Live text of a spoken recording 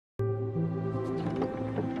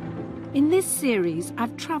In this series,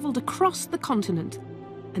 I've travelled across the continent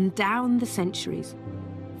and down the centuries,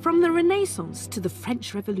 from the Renaissance to the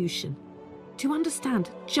French Revolution, to understand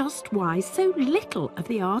just why so little of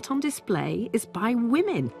the art on display is by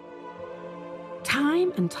women.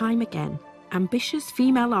 Time and time again, ambitious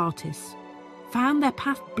female artists found their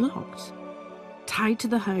path blocked, tied to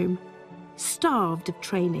the home, starved of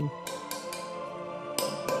training.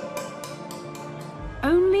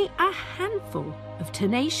 Only a handful of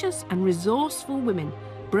tenacious and resourceful women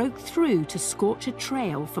broke through to scorch a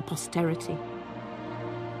trail for posterity.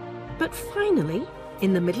 But finally,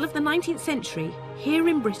 in the middle of the 19th century, here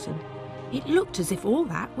in Britain, it looked as if all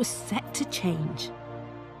that was set to change.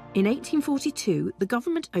 In 1842, the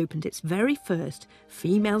government opened its very first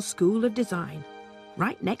female school of design,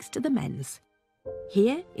 right next to the men's,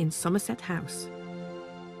 here in Somerset House.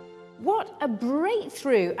 What a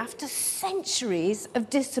breakthrough after centuries of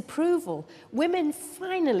disapproval. Women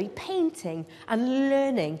finally painting and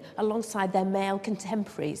learning alongside their male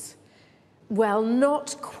contemporaries. Well,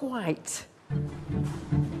 not quite.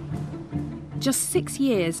 Just 6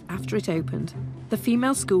 years after it opened, the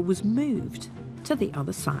female school was moved to the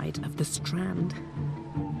other side of the Strand.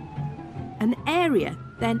 An area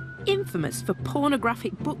then infamous for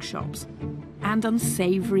pornographic bookshops and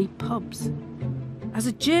unsavoury pubs. As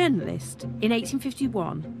a journalist in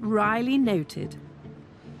 1851, Riley noted,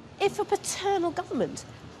 if a paternal government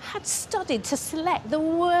had studied to select the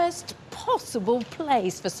worst possible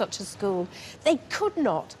place for such a school, they could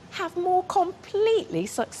not have more completely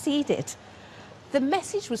succeeded. The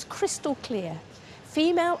message was crystal clear.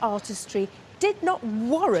 Female artistry did not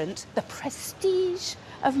warrant the prestige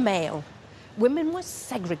of male. Women were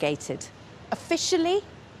segregated, officially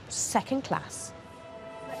second class.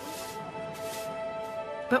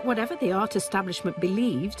 But whatever the art establishment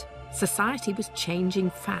believed, society was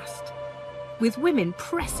changing fast, with women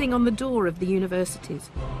pressing on the door of the universities,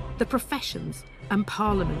 the professions and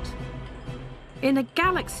Parliament. In a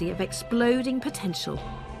galaxy of exploding potential,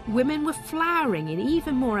 women were flowering in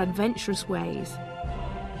even more adventurous ways.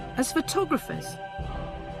 As photographers,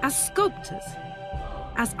 as sculptors,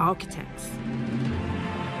 as architects.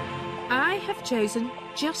 I have chosen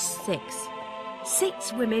just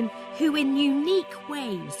six women who in unique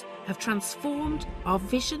ways have transformed our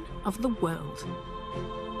vision of the world.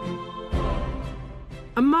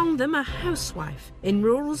 Among them a housewife in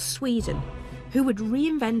rural Sweden who would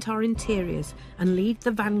reinvent our interiors and lead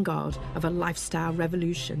the vanguard of a lifestyle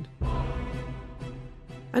revolution.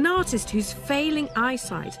 An artist whose failing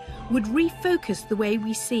eyesight would refocus the way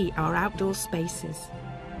we see our outdoor spaces.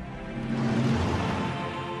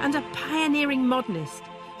 And a pioneering modernist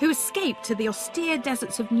who escaped to the austere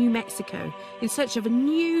deserts of New Mexico in search of a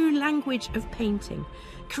new language of painting,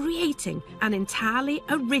 creating an entirely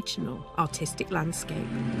original artistic landscape.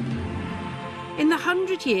 In the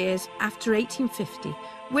 100 years after 1850,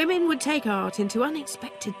 women would take art into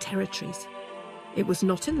unexpected territories. It was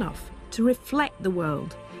not enough to reflect the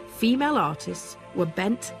world. Female artists were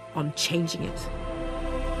bent on changing it.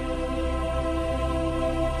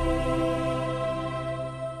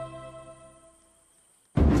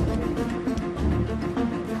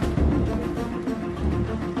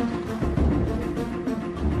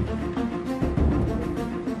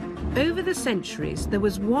 Over the centuries, there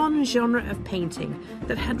was one genre of painting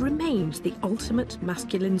that had remained the ultimate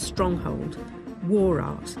masculine stronghold, war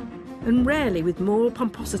art, and rarely with more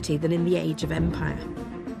pomposity than in the Age of Empire.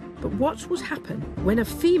 But what would happen when a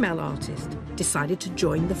female artist decided to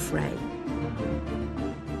join the fray?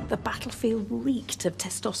 The battlefield reeked of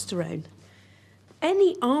testosterone.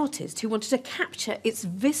 Any artist who wanted to capture its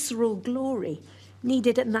visceral glory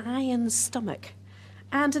needed an iron stomach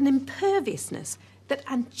and an imperviousness that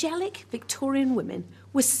angelic Victorian women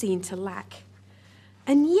were seen to lack.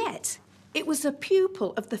 And yet, it was a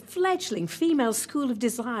pupil of the fledgling female school of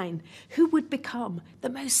design who would become the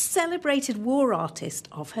most celebrated war artist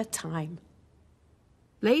of her time.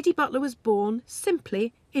 Lady Butler was born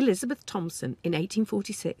simply Elizabeth Thompson in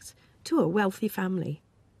 1846 to a wealthy family.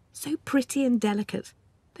 So pretty and delicate,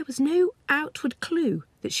 there was no outward clue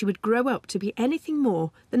that she would grow up to be anything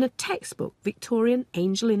more than a textbook Victorian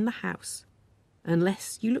angel in the house.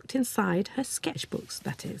 Unless you looked inside her sketchbooks,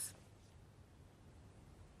 that is.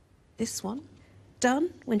 This one,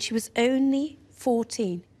 done when she was only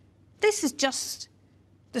 14. This is just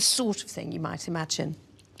the sort of thing you might imagine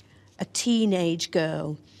a teenage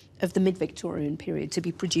girl of the mid-Victorian period to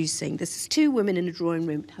be producing. This is two women in a drawing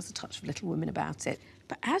room. It has a touch of Little Women about it.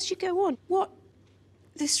 But as you go on, what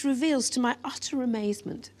this reveals to my utter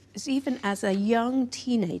amazement is even as a young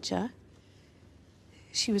teenager,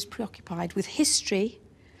 she was preoccupied with history,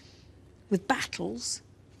 with battles,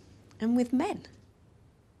 and with men.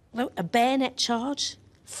 Well, a bayonet charge,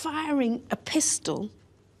 firing a pistol.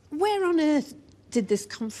 Where on earth did this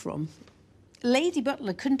come from? Lady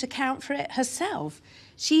Butler couldn't account for it herself.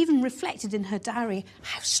 She even reflected in her diary,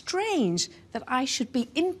 how strange that I should be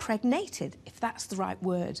impregnated, if that's the right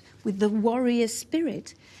word, with the warrior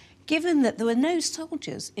spirit, given that there were no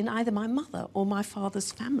soldiers in either my mother or my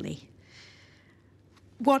father's family.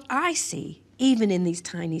 What I see, even in these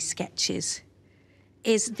tiny sketches,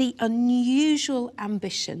 is the unusual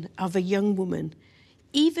ambition of a young woman,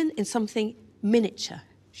 even in something miniature.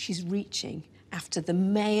 She's reaching after the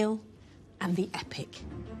male and the epic.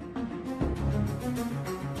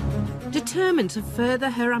 Determined to further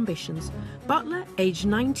her ambitions, Butler, aged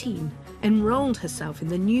 19, enrolled herself in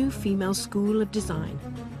the new female school of design,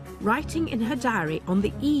 writing in her diary on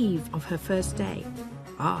the eve of her first day,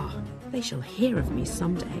 "Ah, they shall hear of me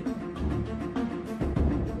someday."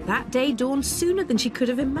 That day dawned sooner than she could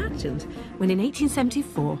have imagined, when in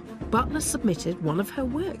 1874, Butler submitted one of her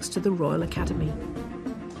works to the Royal Academy.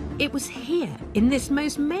 It was here, in this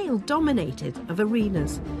most male-dominated of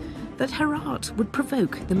arenas, that her art would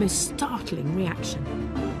provoke the most startling reaction.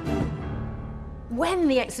 When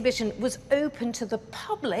the exhibition was open to the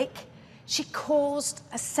public, she caused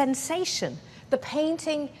a sensation. The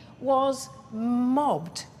painting was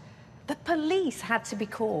mobbed. The police had to be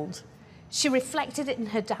called. She reflected it in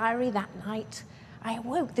her diary that night. "I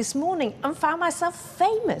awoke this morning and found myself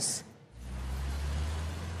famous."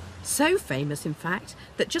 So famous, in fact,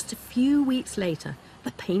 that just a few weeks later,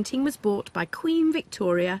 the painting was bought by Queen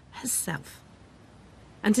Victoria herself.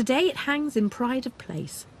 And today it hangs in pride of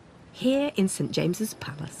place, here in St James's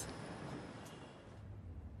Palace.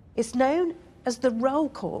 It's known as the roll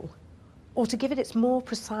call, or to give it its more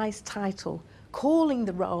precise title, calling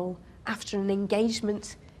the roll after an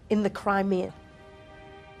engagement in the Crimea.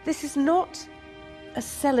 This is not a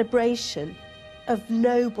celebration of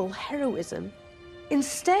noble heroism.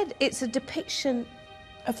 Instead, it's a depiction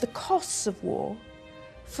of the costs of war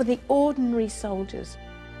for the ordinary soldiers.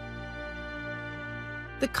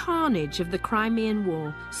 The carnage of the Crimean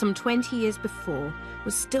War, some 20 years before,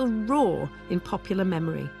 was still raw in popular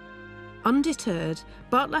memory. Undeterred,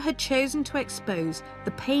 Butler had chosen to expose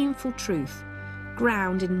the painful truth,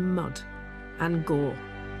 ground in mud and gore.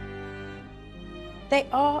 They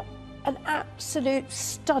are an absolute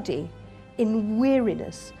study in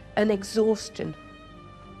weariness and exhaustion.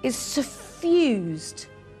 Is suffused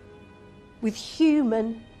with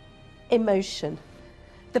human emotion.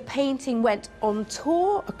 The painting went on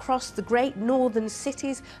tour across the great northern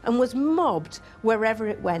cities and was mobbed wherever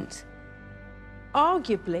it went.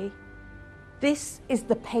 Arguably, this is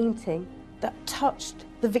the painting that touched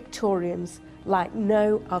the Victorians like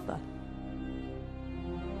no other.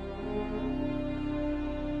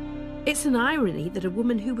 It's an irony that a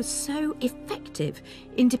woman who was so effective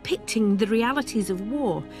in depicting the realities of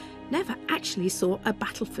war never actually saw a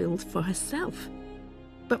battlefield for herself.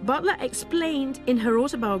 But Butler explained in her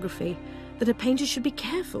autobiography that a painter should be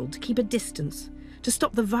careful to keep a distance, to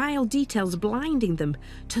stop the vile details blinding them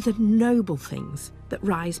to the noble things that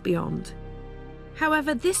rise beyond.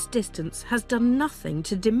 However, this distance has done nothing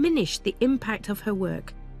to diminish the impact of her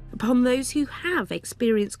work upon those who have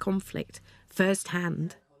experienced conflict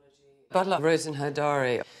firsthand. Butler wrote in her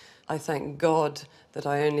diary, "I thank God that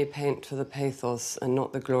I only paint for the pathos and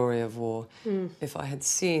not the glory of war. If I had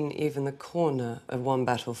seen even the corner of one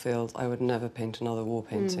battlefield, I would never paint another war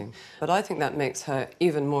painting." But I think that makes her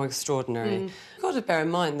even more extraordinary. You've got to bear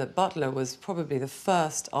in mind that Butler was probably the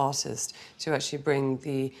first artist to actually bring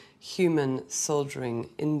the human, soldiering,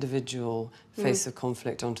 individual face of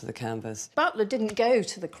conflict onto the canvas. Butler didn't go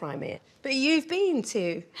to the Crimea, but you've been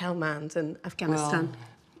to Helmand and Afghanistan. Well,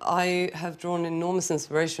 I have drawn enormous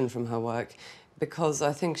inspiration from her work because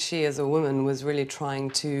I think she, as a woman, was really trying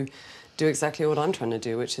to do exactly what I'm trying to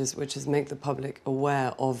do, which is make the public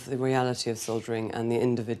aware of the reality of soldiering and the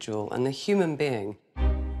individual and the human being.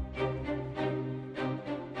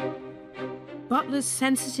 Butler's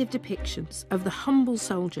sensitive depictions of the humble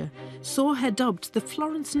soldier saw her dubbed the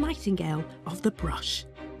Florence Nightingale of the brush.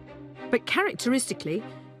 But characteristically,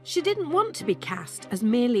 she didn't want to be cast as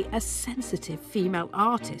merely a sensitive female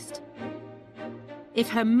artist. If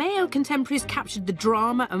her male contemporaries captured the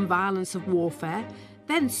drama and violence of warfare,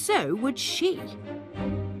 then so would she.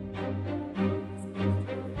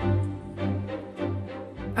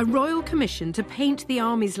 A royal commission to paint the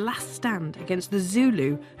army's last stand against the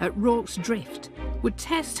Zulu at Rorke's Drift would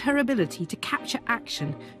test her ability to capture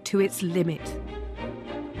action to its limit.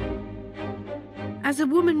 As a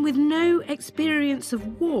woman with no experience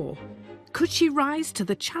of war, could she rise to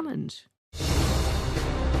the challenge?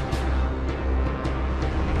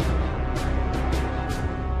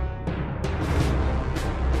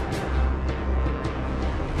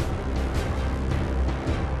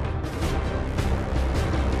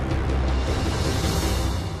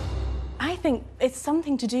 think it's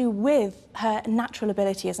something to do with her natural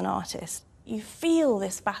ability as an artist. You feel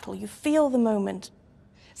this battle, you feel the moment.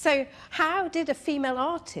 So how did a female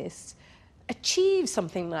artist achieve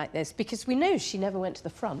something like this? Because we know she never went to the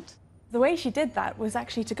front. The way she did that was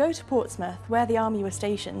actually to go to Portsmouth, where the army were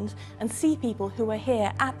stationed, and see people who were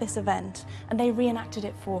here at this event, and they reenacted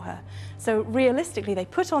it for her. So realistically, they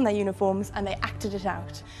put on their uniforms and they acted it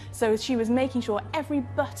out. So she was making sure every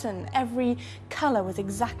button, every colour was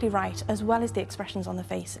exactly right, as well as the expressions on the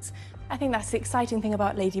faces. I think that's the exciting thing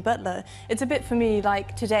about Lady Butler. It's a bit for me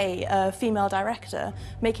like today, a female director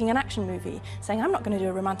making an action movie, saying, I'm not going to do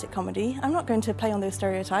a romantic comedy, I'm not going to play on those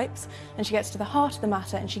stereotypes. And she gets to the heart of the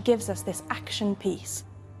matter and she gives us this action piece.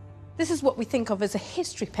 This is what we think of as a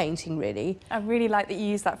history painting, really. I really like that you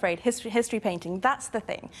use that phrase, history painting. That's the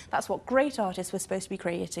thing. That's what great artists were supposed to be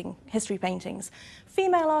creating, history paintings.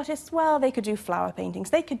 Female artists, well, they could do flower paintings,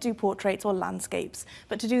 they could do portraits or landscapes,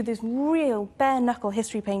 but to do this real bare-knuckle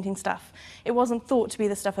history painting stuff, it wasn't thought to be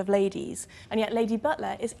the stuff of ladies, and yet Lady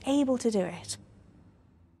Butler is able to do it.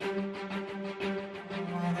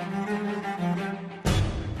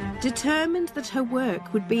 Determined that her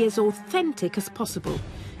work would be as authentic as possible,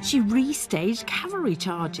 she restaged cavalry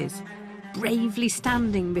charges, bravely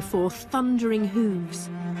standing before thundering hooves.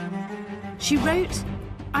 She wrote,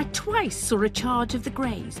 I twice saw a charge of the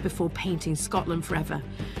Greys before painting Scotland Forever,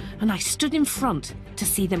 and I stood in front to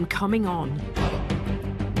see them coming on.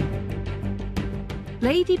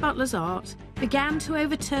 Lady Butler's art began to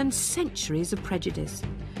overturn centuries of prejudice.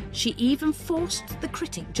 She even forced the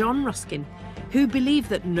critic John Ruskin, who believed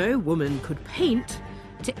that no woman could paint,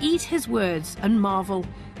 to eat his words and marvel,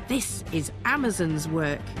 this is Amazon's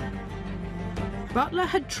work. Butler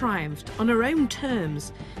had triumphed on her own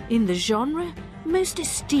terms in the genre most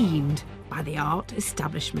esteemed by the art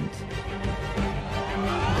establishment.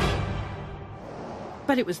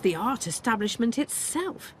 But it was the art establishment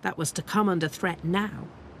itself that was to come under threat now.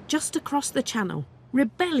 Just across the channel,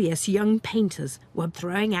 rebellious young painters were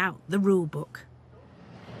throwing out the rule book.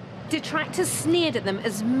 Detractors sneered at them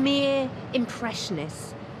as mere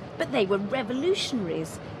impressionists, but they were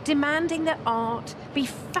revolutionaries, demanding that art be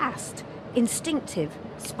fast, instinctive,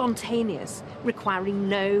 spontaneous, requiring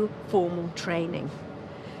no formal training.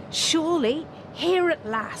 Surely, here at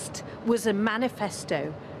last was a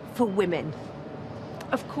manifesto for women.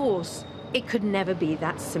 Of course, it could never be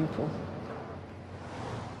that simple.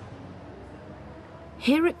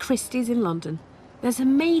 Here at Christie's in London, there's a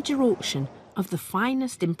major auction of the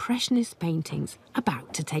finest Impressionist paintings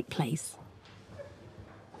about to take place.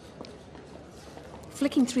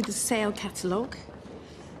 Flicking through the sale catalogue,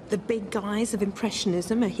 the big guys of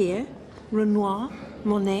Impressionism are here. Renoir,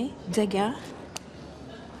 Monet, Degas.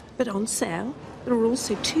 But on sale, there are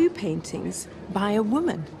also two paintings by a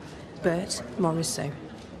woman, Berthe Morisot.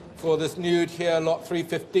 For this nude here, lot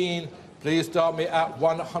 315, please start me at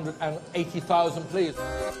 180,000, please.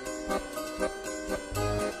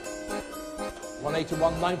 180,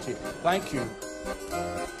 190, thank you.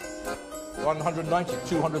 190,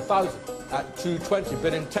 200,000 at 220,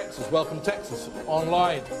 bid in Texas, welcome Texas,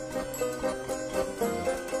 online.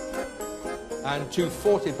 And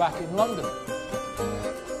 240 back in London.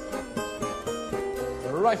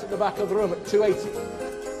 Right at the back of the room at 280.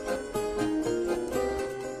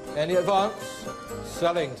 Any advance?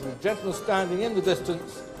 Selling to the gentleman standing in the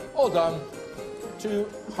distance, all done,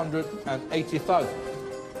 280,000.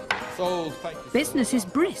 Sold, thank you. Business is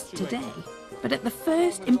brisk today, but at the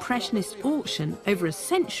first Impressionist auction over a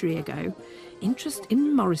century ago, interest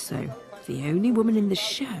in Morisot, the only woman in the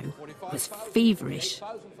show, was feverish.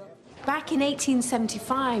 Back in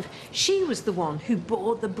 1875, she was the one who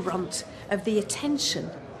bore the brunt of the attention.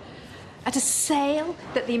 At a sale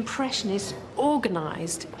that the Impressionists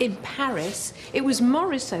organised in Paris, it was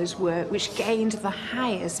Morisot's work which gained the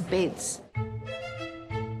highest bids.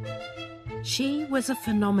 She was a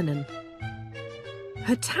phenomenon.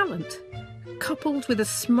 Her talent, coupled with a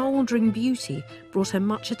smouldering beauty, brought her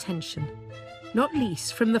much attention, not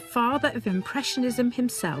least from the father of Impressionism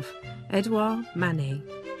himself, Edouard Manet.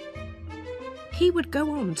 He would go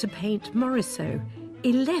on to paint Morisot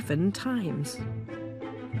 11 times.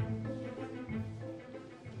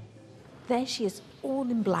 There she is, all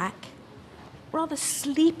in black, rather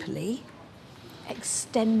sleepily,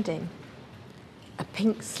 extending a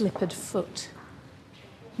pink slippered foot.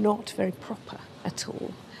 Not very proper at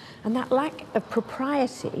all. And that lack of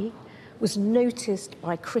propriety was noticed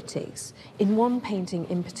by critics in one painting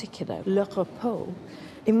in particular, Le Repos,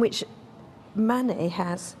 in which Manet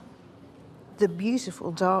has the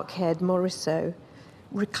beautiful dark-haired Morisot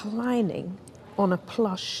reclining on a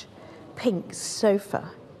plush pink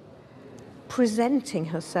sofa, presenting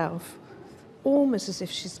herself almost as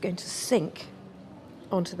if she's going to sink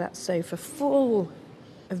onto that sofa, full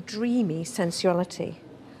of dreamy sensuality.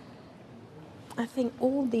 I think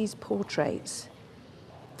all these portraits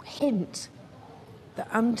hint that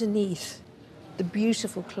underneath the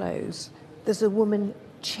beautiful clothes, there's a woman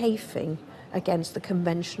chafing against the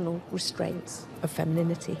conventional restraints of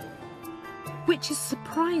femininity. Which is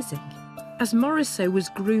surprising, as Morisot was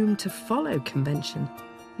groomed to follow convention,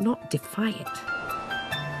 not defy it.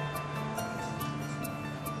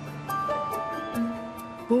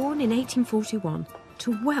 Born in 1841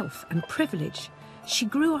 to wealth and privilege, she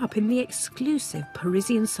grew up in the exclusive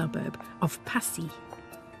Parisian suburb of Passy.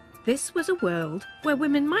 This was a world where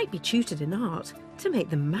women might be tutored in art to make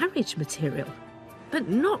them marriage material, but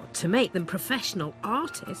not to make them professional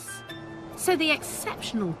artists. So the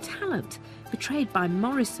exceptional talent betrayed by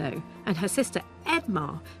Morisot and her sister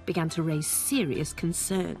Edmar began to raise serious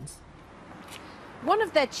concerns. One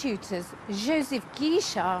of their tutors, Joseph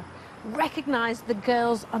Guichard, recognised the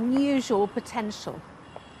girl's unusual potential.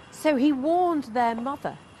 So he warned their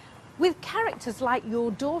mother, with characters like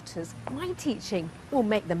your daughters, my teaching will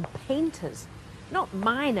make them painters, not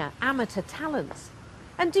minor amateur talents.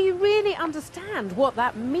 And do you really understand what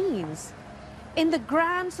that means? In the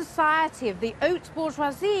grand society of the haute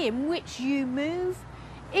bourgeoisie in which you move,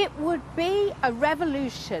 it would be a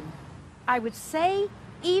revolution. I would say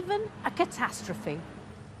even a catastrophe.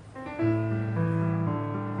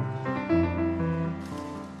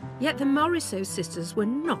 Yet the Morisot sisters were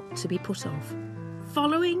not to be put off,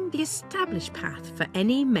 following the established path for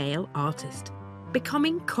any male artist,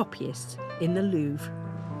 becoming copyists in the Louvre.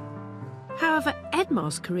 However,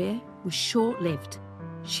 Edmar's career was short-lived.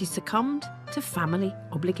 She succumbed to family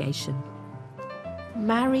obligation.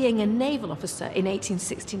 Marrying a naval officer in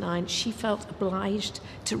 1869, she felt obliged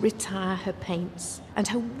to retire her paints, and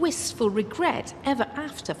her wistful regret ever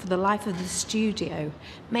after for the life of the studio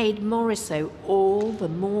made Morisot all the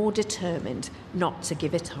more determined not to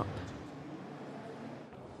give it up.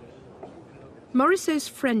 Morisot's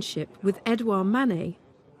friendship with Edouard Manet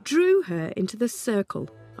drew her into the circle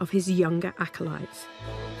of his younger acolytes.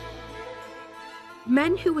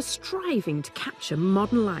 Men who were striving to capture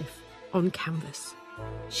modern life on canvas.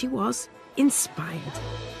 She was inspired.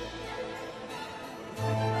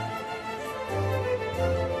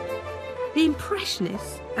 The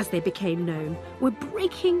Impressionists, as they became known, were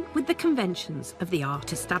breaking with the conventions of the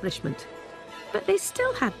art establishment. But they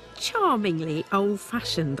still had charmingly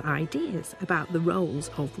old-fashioned ideas about the roles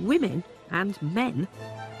of women and men.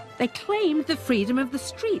 They claimed the freedom of the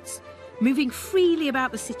streets, moving freely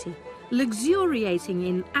about the city, luxuriating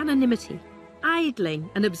in anonymity, idling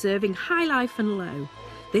and observing high life and low.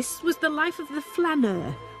 This was the life of the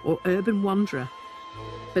flaneur, or urban wanderer.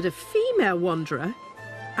 But a female wanderer,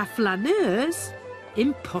 a flaneuse,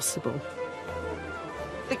 impossible.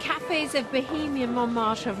 The cafes of Bohemian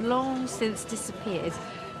Montmartre have long since disappeared,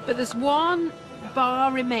 but there's one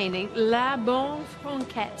bar remaining, La Bonne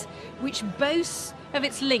Franquette, which boasts of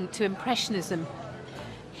its link to Impressionism.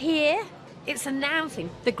 Here, it's announcing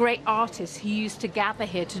the great artists who used to gather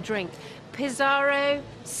here to drink. Pissarro,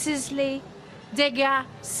 Sisley, Degas,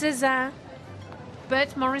 Cézanne.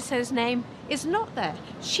 But Morisot's name is not there.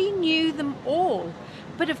 She knew them all.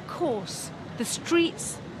 But of course, the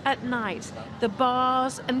streets at night, the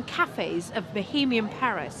bars and cafes of Bohemian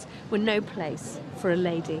Paris were no place for a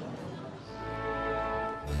lady.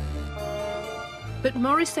 But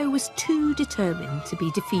Morisot was too determined to be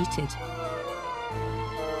defeated.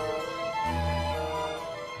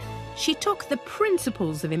 She took the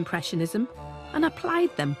principles of Impressionism and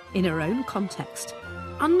applied them in her own context.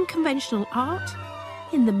 Unconventional art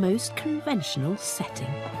in the most conventional setting.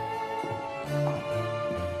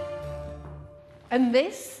 And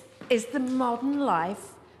this is the modern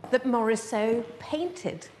life that Morisot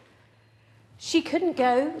painted. She couldn't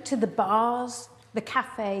go to the bars, the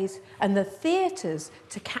cafes and the theatres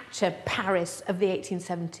to capture Paris of the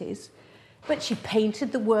 1870s, but she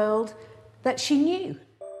painted the world that she knew.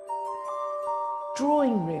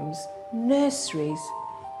 Drawing rooms, nurseries,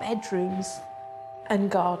 bedrooms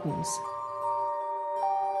and gardens.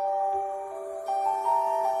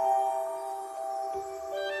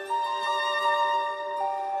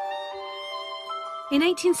 In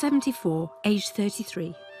 1874, aged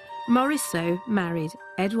 33, Morisot married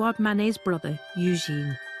Edouard Manet's brother,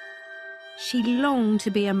 Eugène. She longed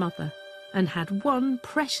to be a mother and had one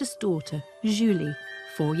precious daughter, Julie,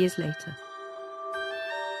 4 years later.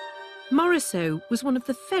 Morisot was one of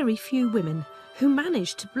the very few women who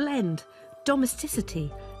managed to blend domesticity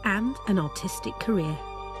and an artistic career.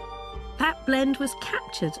 That blend was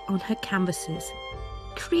captured on her canvases,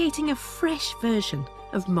 creating a fresh version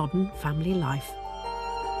of modern family life.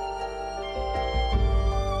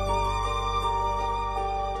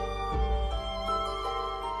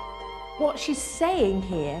 What she's saying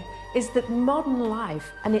here is that modern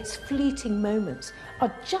life and its fleeting moments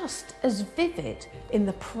are just as vivid in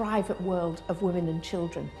the private world of women and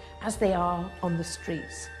children as they are on the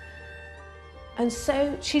streets. And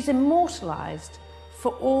so she's immortalised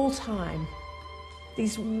for all time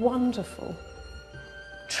these wonderful,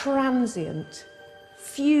 transient,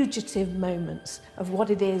 fugitive moments of what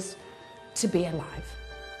it is to be alive.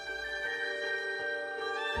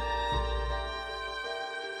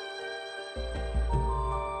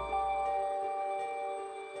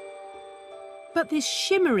 But this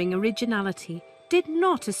shimmering originality did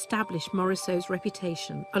not establish Morisot's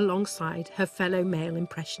reputation alongside her fellow male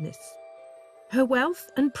impressionists. Her wealth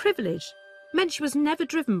and privilege meant she was never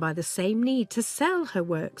driven by the same need to sell her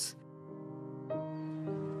works.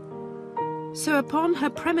 So upon her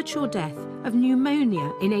premature death of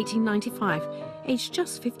pneumonia in 1895, aged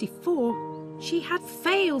just 54, she had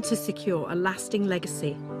failed to secure a lasting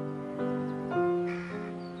legacy,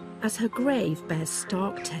 as her grave bears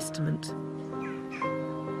stark testament.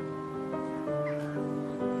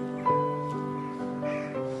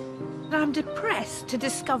 I'm depressed to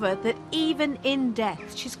discover that even in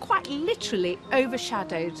death, she's quite literally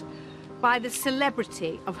overshadowed by the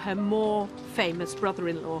celebrity of her more famous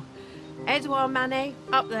brother-in-law. Edouard Manet,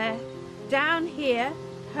 up there. Down here,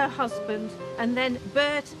 her husband, and then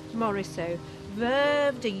Berthe Morisot,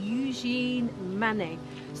 veuve de Eugène Manet.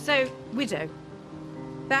 So, widow.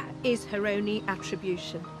 That is her only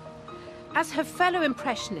attribution. As her fellow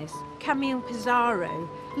impressionist, Camille Pissarro,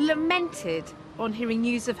 lamented on hearing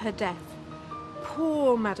news of her death,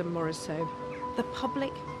 poor Madame Morisot, the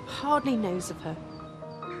public hardly knows of her.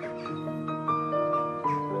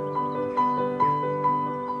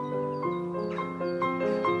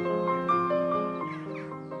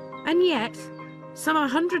 And yet, some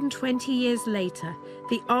 120 years later,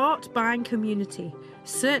 the art-buying community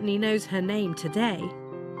certainly knows her name today.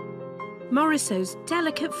 Morisot's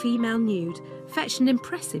delicate female nude fetched an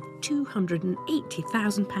impressive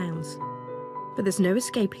 £280,000. But there's no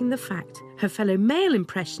escaping the fact her fellow male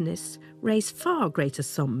impressionists raised far greater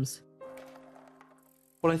sums.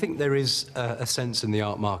 Well, I think there is a sense in the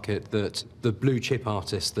art market that the blue-chip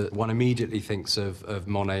artists that one immediately thinks of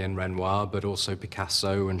Monet and Renoir, but also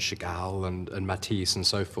Picasso and Chagall and Matisse and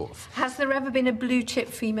so forth. Has there ever been a blue-chip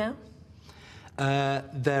female?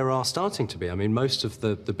 There are starting to be. I mean, most of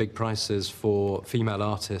the big prices for female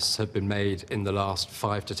artists have been made in the last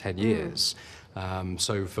 5 to 10 years.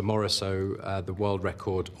 So for Morisot, the world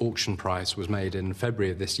record auction price was made in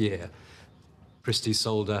February of this year. Christie's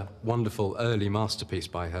sold a wonderful early masterpiece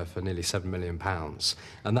by her for nearly £7 million.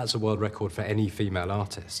 And that's a world record for any female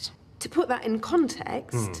artist. To put that in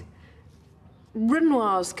context,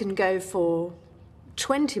 Renoir's can go for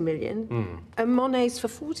 20 million and Monet's for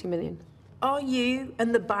 40 million. Are you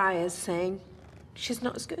and the buyers saying she's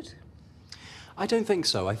not as good? I don't think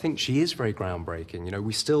so. I think she is very groundbreaking. You know,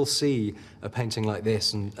 we still see a painting like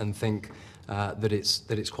this and think that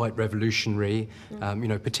it's quite revolutionary, you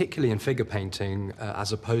know, particularly in figure painting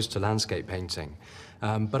as opposed to landscape painting.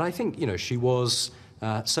 But I think, you know, she was,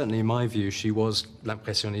 certainly in my view, she was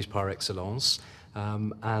l'impressionniste par excellence.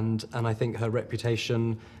 And I think her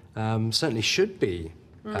reputation certainly should be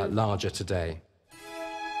larger today.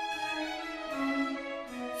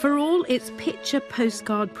 For all its picture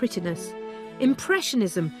postcard prettiness,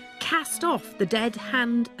 Impressionism cast off the dead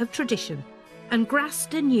hand of tradition and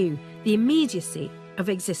grasped anew the immediacy of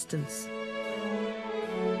existence.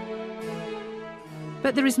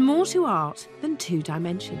 But there is more to art than 2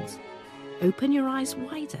 dimensions. Open your eyes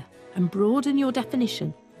wider and broaden your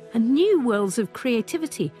definition, and new worlds of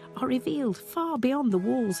creativity are revealed far beyond the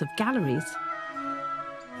walls of galleries.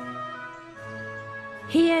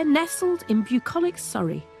 Here, nestled in bucolic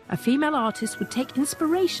Surrey, a female artist would take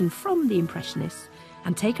inspiration from the Impressionists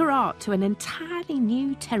and take her art to an entirely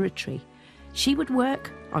new territory. She would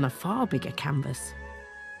work on a far bigger canvas.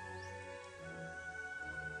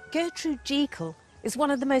 Gertrude Jekyll is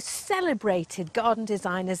one of the most celebrated garden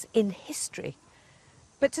designers in history.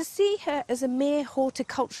 But to see her as a mere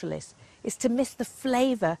horticulturalist is to miss the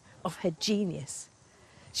flavour of her genius.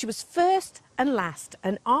 She was first and last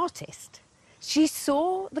an artist. She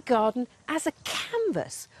saw the garden as a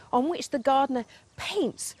canvas on which the gardener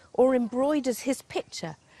paints or embroiders his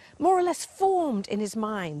picture, more or less formed in his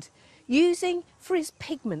mind, using for his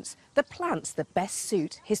pigments the plants that best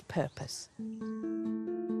suit his purpose.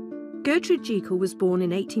 Gertrude Jekyll was born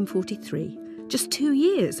in 1843, just 2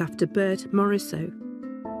 years after Berthe Morisot.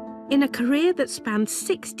 In a career that spanned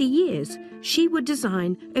 60 years, she would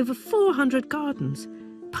design over 400 gardens,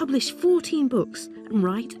 publish 14 books and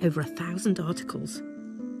write over 1,000 articles.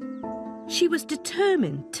 She was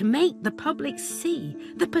determined to make the public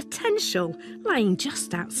see the potential lying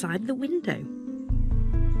just outside the window.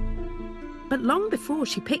 But long before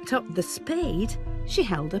she picked up the spade, she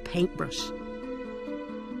held a paintbrush.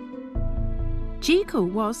 Jekyll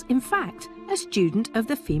was, in fact, a student of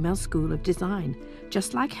the Female School of Design,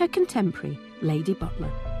 just like her contemporary, Lady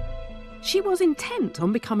Butler. She was intent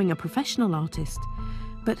on becoming a professional artist,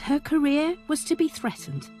 but her career was to be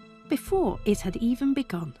threatened before it had even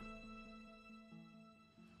begun.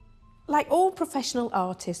 Like all professional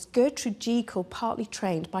artists, Gertrude Jekyll partly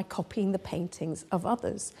trained by copying the paintings of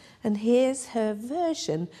others. And here's her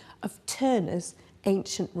version of Turner's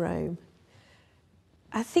Ancient Rome.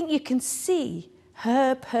 I think you can see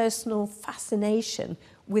her personal fascination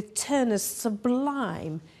with Turner's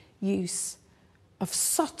sublime use of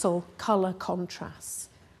subtle colour contrasts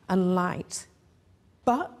and light.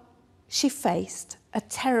 But she faced a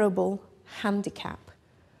terrible handicap,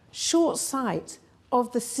 short sight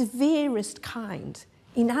of the severest kind,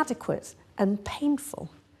 inadequate and painful.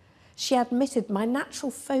 She admitted, "My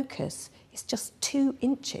natural focus is just 2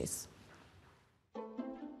 inches."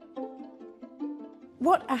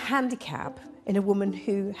 What a handicap in a woman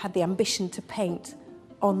who had the ambition to paint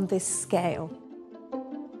on this scale.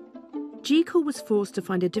 Jekyll was forced to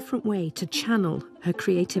find a different way to channel her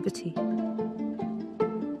creativity.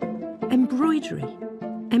 Embroidery,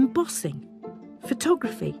 embossing,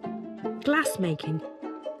 photography, glassmaking,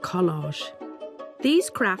 collage. These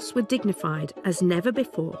crafts were dignified as never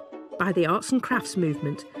before by the arts and crafts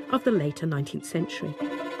movement of the later 19th century.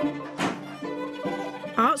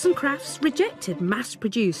 Arts and crafts rejected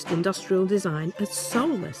mass-produced industrial design as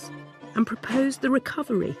soulless and proposed the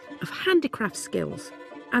recovery of handicraft skills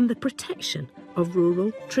and the protection of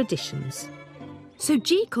rural traditions. So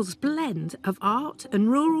Jekyll's blend of art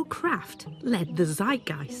and rural craft led the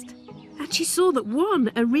zeitgeist, and she saw that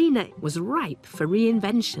one arena was ripe for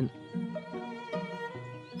reinvention: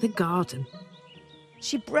 the garden.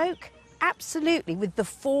 She broke absolutely with the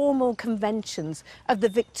formal conventions of the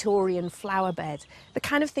Victorian flower bed, the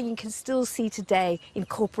kind of thing you can still see today in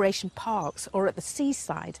corporation parks or at the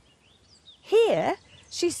seaside. Here,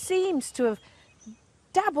 she seems to have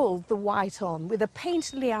dabbled the white on with a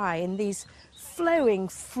painterly eye in these flowing,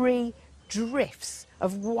 free drifts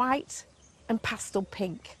of white and pastel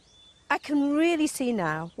pink. I can really see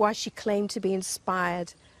now why she claimed to be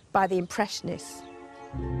inspired by the Impressionists.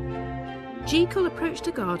 Jekyll approached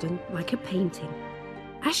a garden like a painting.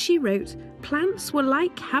 As she wrote, plants were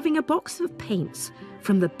like having a box of paints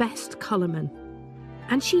from the best colourman,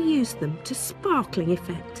 and she used them to sparkling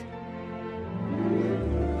effect.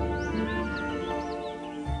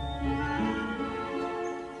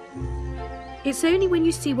 It's only when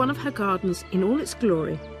you see one of her gardens in all its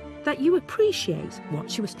glory that you appreciate what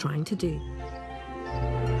she was trying to do.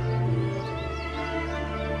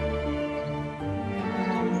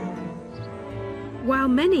 While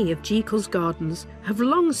many of Jekyll's gardens have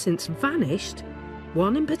long since vanished,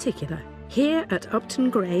 one in particular, here at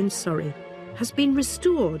Upton Gray in Surrey, has been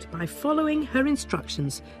restored by following her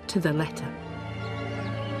instructions to the letter.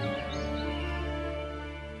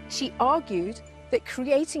 She argued that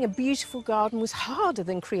creating a beautiful garden was harder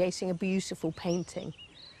than creating a beautiful painting.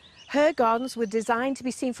 Her gardens were designed to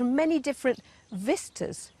be seen from many different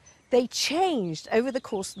vistas. They changed over the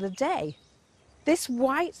course of the day. This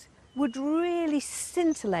white would really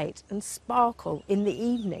scintillate and sparkle in the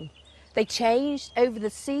evening. They changed over the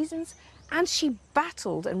seasons, and she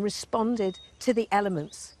battled and responded to the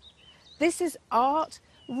elements. This is art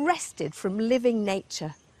wrested from living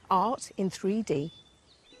nature, art in 3D.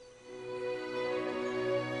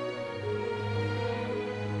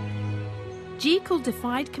 Jekyll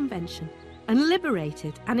defied convention and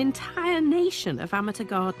liberated an entire nation of amateur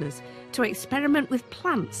gardeners to experiment with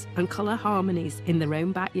plants and colour harmonies in their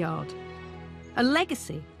own backyard. A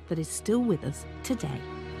legacy that is still with us today.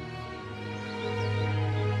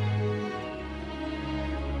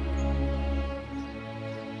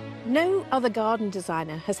 No other garden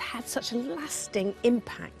designer has had such a lasting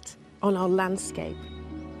impact on our landscape.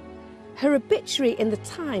 Her obituary in the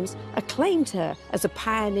Times acclaimed her as a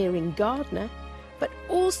pioneering gardener, but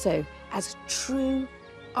also as a true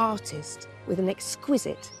artist with an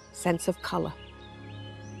exquisite sense of colour.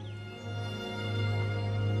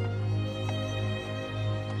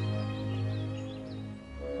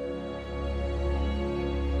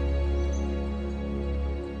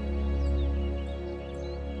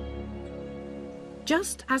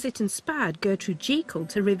 Just as it inspired Gertrude Jekyll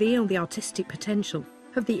to reveal the artistic potential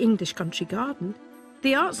of the English country garden,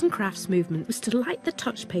 the arts and crafts movement was to light the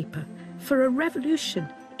touch paper for a revolution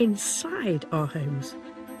inside our homes.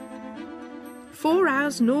 4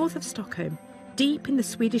 hours north of Stockholm, deep in the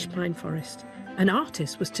Swedish pine forest, an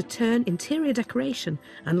artist was to turn interior decoration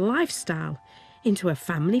and lifestyle into a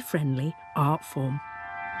family-friendly art form.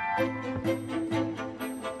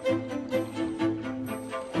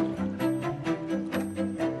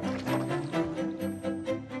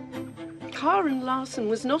 Karin Larsson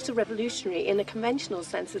was not a revolutionary in a conventional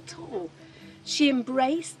sense at all. She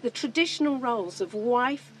embraced the traditional roles of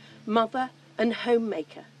wife, mother and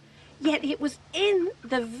homemaker. Yet it was in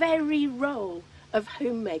the very role of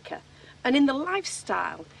homemaker and in the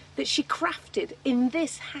lifestyle that she crafted in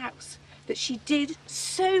this house that she did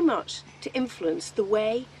so much to influence the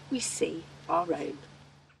way we see our own.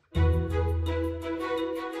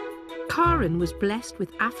 Karin was blessed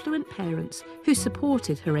with affluent parents who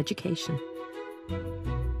supported her education.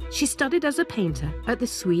 She studied as a painter at the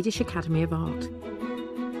Swedish Academy of Art.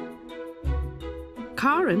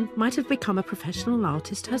 Karin might have become a professional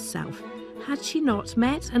artist herself had she not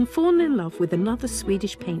met and fallen in love with another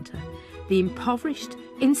Swedish painter, the impoverished,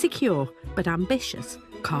 insecure but ambitious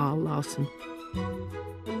Carl Larsson.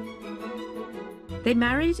 They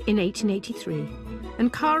married in 1883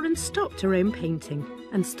 and Karin stopped her own painting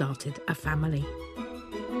and started a family.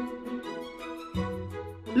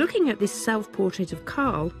 Looking at this self-portrait of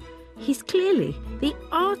Carl, he's clearly the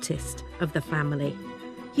artist of the family.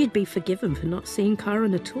 You'd be forgiven for not seeing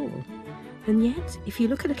Karin at all. And yet, if you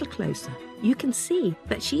look a little closer, you can see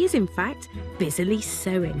that she is in fact busily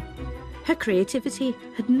sewing. Her creativity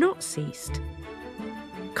had not ceased.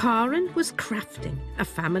 Karin was crafting a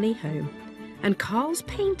family home, and Carl's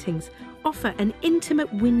paintings offer an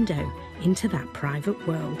intimate window into that private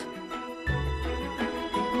world.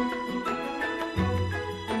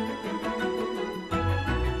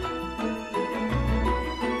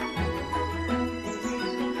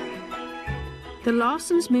 The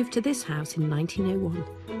Larssons moved to this house in 1901,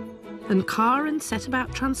 and Karin set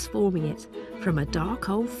about transforming it from a dark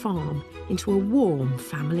old farm into a warm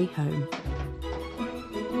family home.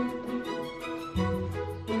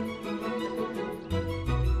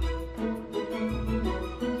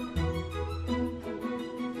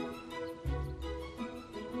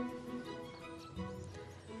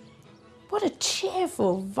 What a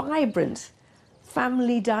cheerful, vibrant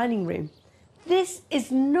family dining room. This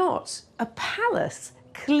is not a palace.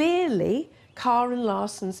 Clearly, Karin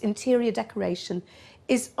Larsson's interior decoration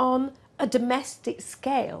is on a domestic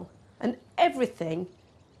scale, and everything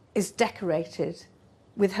is decorated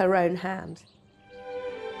with her own hand.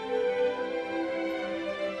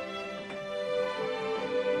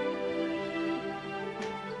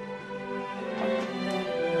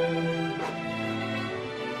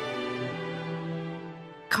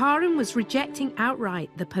 Karin was rejecting outright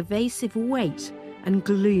the pervasive weight and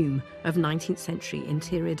gloom of 19th century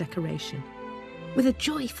interior decoration. With a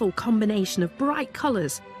joyful combination of bright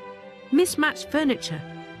colours, mismatched furniture,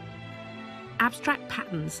 abstract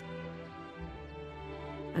patterns,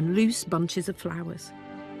 and loose bunches of flowers.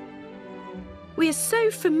 We are so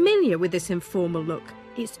familiar with this informal look,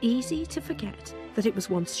 it's easy to forget that it was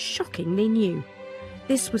once shockingly new.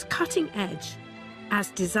 This was cutting edge as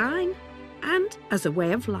design and as a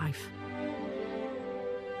way of life.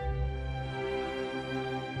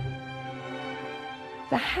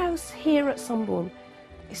 The house here at Somborn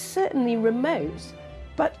is certainly remote,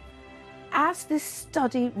 but as this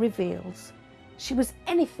study reveals, she was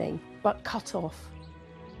anything but cut off.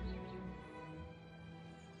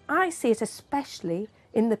 I see it especially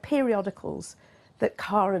in the periodicals that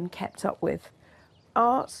Karin kept up with.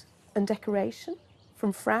 Art and Decoration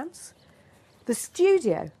from France, The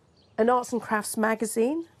Studio, an arts and crafts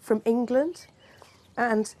magazine from England,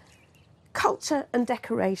 and Culture and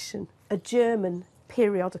Decoration, a German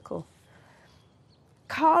periodical.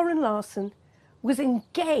 Karin Larsson was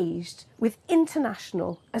engaged with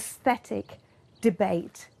international aesthetic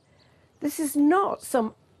debate. This is not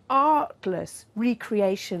some artless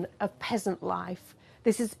recreation of peasant life.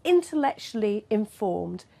 This is intellectually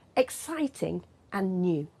informed, exciting and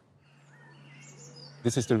new.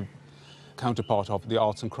 This is the counterpart of the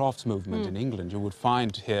arts and crafts movement in England. You would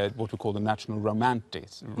find here what we call the national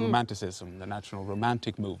romanticism, the national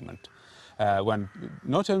romantic movement. When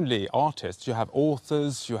not only artists, you have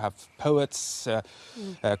authors, you have poets,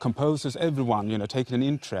 composers, everyone, you know, taking an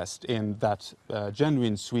interest in that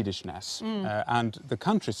genuine Swedishness and the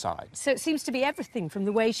countryside. So it seems to be everything from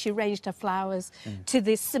the way she arranged her flowers to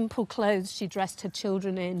the simple clothes she dressed her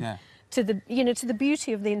children in, to the, you know, to the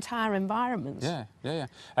beauty of the entire environment. Yeah.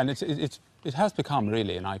 And it's It has become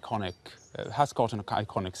really an iconic, has got an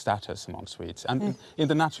iconic status among Swedes, and in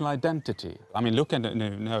the national identity. I mean, look at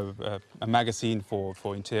a magazine for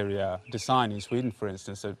interior design in Sweden, for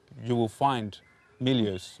instance, you will find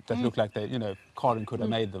milieus that look like they, Karin could have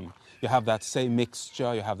made them. You have that same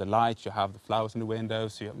mixture, you have the light, you have the flowers in the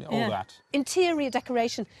windows, all that. Interior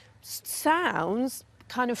decoration sounds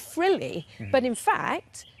kind of frilly, but in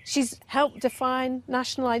fact, she's helped define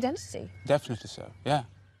national identity. Definitely so, yeah.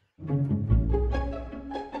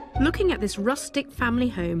 Looking at this rustic family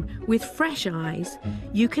home with fresh eyes,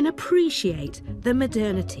 you can appreciate the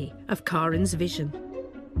modernity of Karin's vision.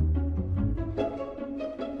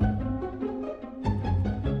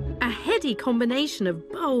 A heady combination of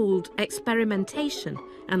bold experimentation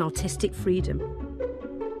and artistic freedom.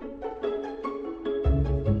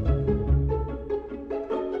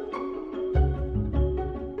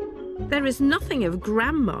 There is nothing of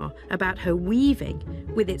grandma about her weaving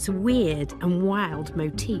with its weird and wild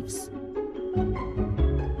motifs.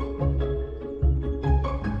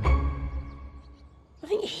 I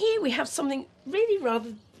think here we have something really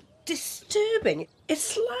rather disturbing.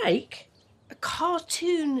 It's like a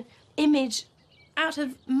cartoon image out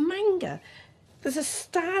of manga. There's a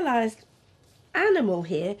stylized animal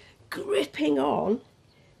here gripping on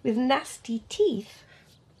with nasty teeth.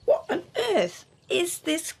 What on earth is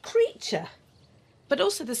this creature? But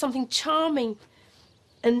also there's something charming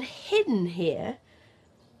and hidden here.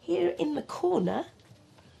 Here in the corner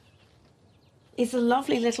is a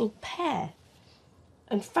lovely little pear.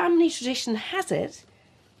 And family tradition has it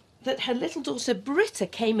that her little daughter Britta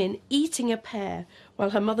came in eating a pear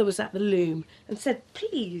while her mother was at the loom and said,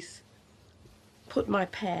 please put my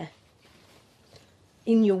pear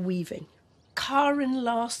in your weaving. Karin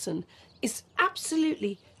Larsson is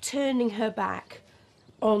absolutely turning her back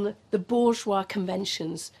on the bourgeois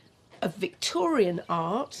conventions of Victorian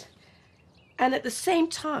art and at the same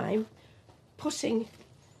time putting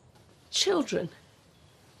children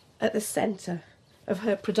at the centre of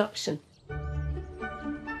her production.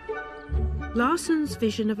 Larsson's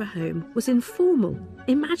vision of a home was informal,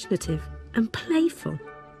 imaginative and playful.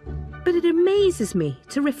 But it amazes me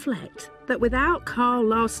to reflect that without Carl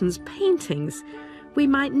Larsson's paintings, we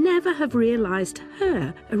might never have realised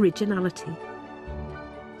her originality.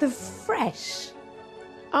 The fresh,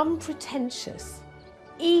 unpretentious,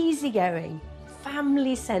 easygoing,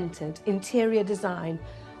 family-centred interior design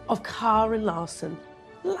of Karin Larsson,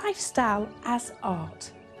 lifestyle as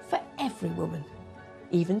art for every woman,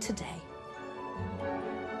 even today.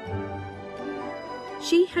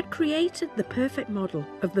 She had created the perfect model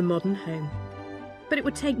of the modern home, but it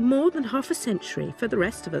would take more than half a century for the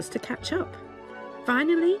rest of us to catch up.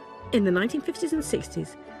 Finally, in the 1950s and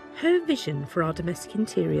 60s, her vision for our domestic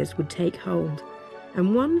interiors would take hold,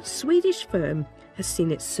 and one Swedish firm has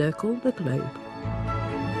seen it circle the globe.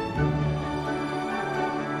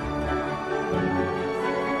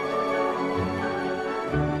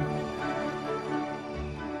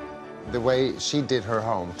 The way she did her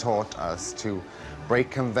home taught us to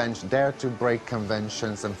dare to break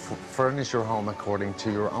conventions and furnish your home according to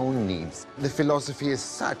your own needs. The philosophy is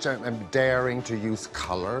such a daring to use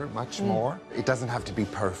color much more. It doesn't have to be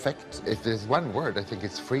perfect. If there's one word, I think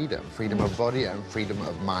it's freedom. Freedom of body and freedom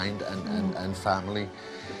of mind and family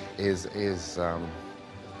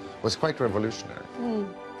was quite revolutionary.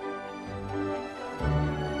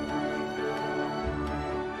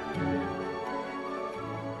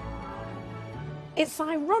 It's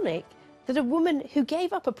ironic that a woman who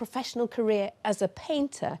gave up a professional career as a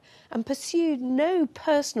painter and pursued no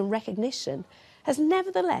personal recognition has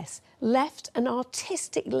nevertheless left an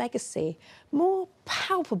artistic legacy more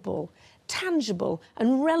palpable, tangible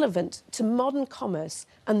and relevant to modern commerce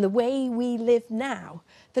and the way we live now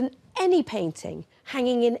than any painting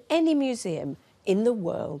hanging in any museum in the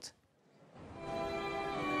world.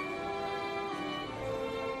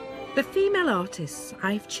 The female artists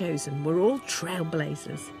I've chosen were all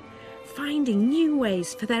trailblazers, finding new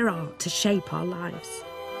ways for their art to shape our lives.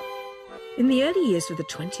 In the early years of the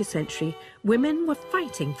 20th century, women were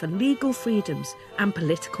fighting for legal freedoms and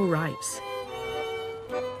political rights.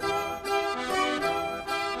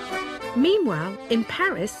 Meanwhile, in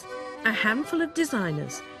Paris, a handful of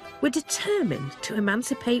designers were determined to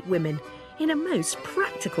emancipate women in a most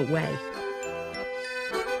practical way.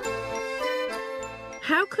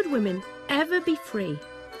 How could women ever be free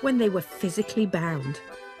when they were physically bound,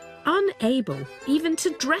 unable even to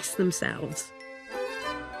dress themselves?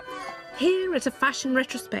 Here at a fashion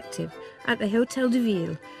retrospective at the Hôtel de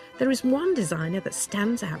Ville, there is one designer that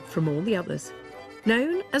stands out from all the others.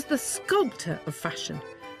 Known as the sculptor of fashion,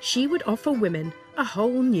 she would offer women a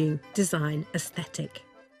whole new design aesthetic.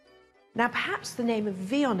 Now, perhaps the name of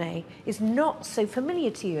Vionnet is not so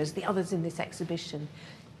familiar to you as the others in this exhibition,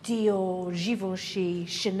 Dior, Givenchy,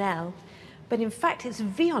 Chanel, but in fact it's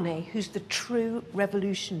Vionnet who's the true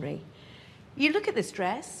revolutionary. You look at this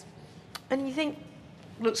dress and you think,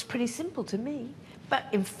 looks pretty simple to me, but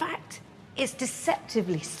in fact it's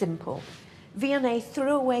deceptively simple. Vionnet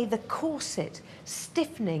threw away the corset,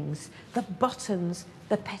 stiffenings, the buttons,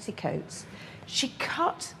 the petticoats. She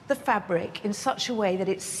cut the fabric in such a way that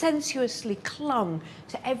it sensuously clung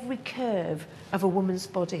to every curve of a woman's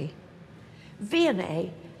body.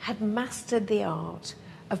 Vionnet had mastered the art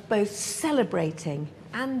of both celebrating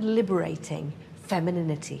and liberating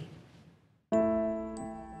femininity.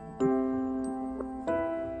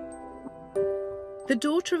 The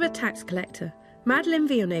daughter of a tax collector, Madeleine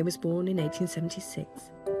Vionnet was born in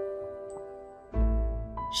 1876.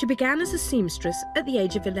 She began as a seamstress at the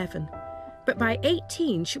age of 11, but by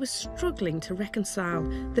 18 she was struggling to reconcile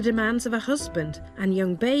the demands of a husband and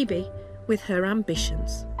young baby with her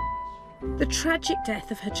ambitions. The tragic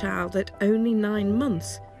death of her child at only 9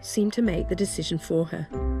 months seemed to make the decision for her.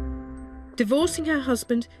 Divorcing her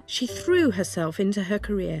husband, she threw herself into her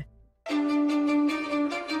career,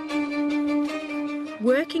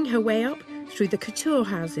 working her way up through the couture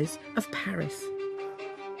houses of Paris.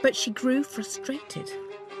 But she grew frustrated.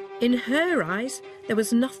 In her eyes, there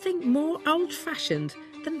was nothing more old-fashioned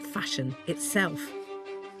than fashion itself.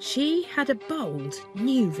 She had a bold,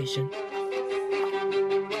 new vision.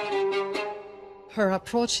 Her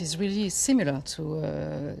approach is really similar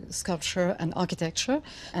to sculpture and architecture,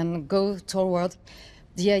 and go toward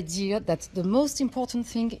the idea that the most important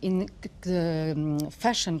thing in the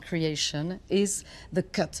fashion creation is the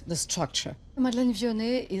cut, the structure. Madeleine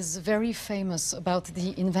Vionnet is very famous about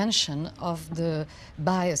the invention of the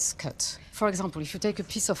bias cut. For example, if you take a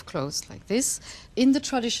piece of clothes like this, in the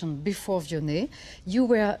tradition before Vionnet, you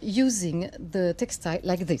were using the textile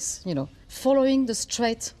like this, you know, following the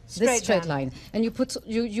straight line, and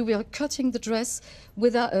you were cutting the dress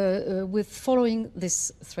with following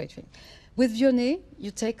this straight thing. With Vionnet,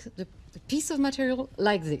 you take the piece of material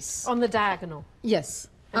like this. On the diagonal? Yes,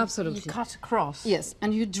 and absolutely. You cut across? Yes,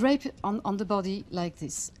 and you drape it on the body like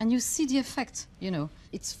this. And you see the effect, you know.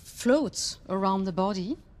 It floats around the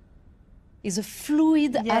body. It's a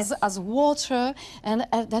fluid as water, and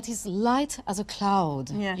that is light as a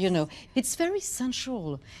cloud, you know. It's very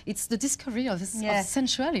sensual. It's the discovery of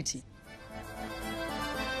sensuality.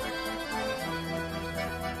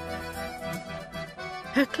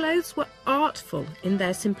 Her clothes were artful in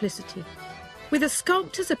their simplicity. With a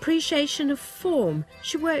sculptor's appreciation of form,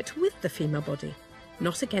 she worked with the female body,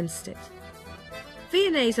 not against it.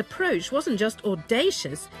 Vionnet's approach wasn't just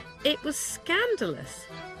audacious, it was scandalous.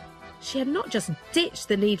 She had not just ditched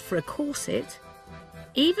the need for a corset,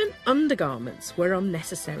 even undergarments were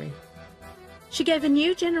unnecessary. She gave a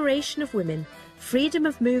new generation of women freedom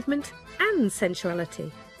of movement and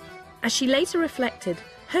sensuality. As she later reflected,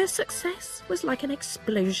 her success was like an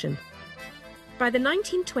explosion. By the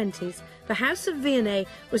 1920s, the House of Vionnet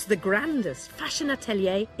was the grandest fashion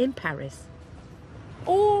atelier in Paris.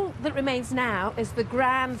 All that remains now is the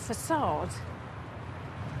grand facade.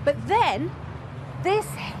 But then, this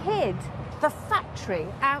hid the factory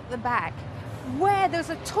out the back, where there's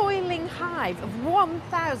a toiling hive of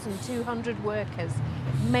 1,200 workers,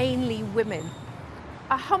 mainly women.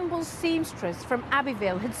 A humble seamstress from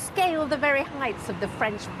Abbeville had scaled the very heights of the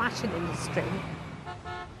French fashion industry.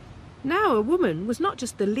 Now a woman was not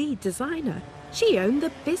just the lead designer, she owned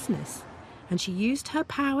the business, and she used her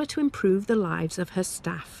power to improve the lives of her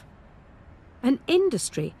staff. An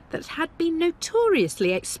industry that had been notoriously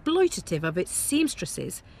exploitative of its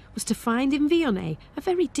seamstresses was to find in Vionnet a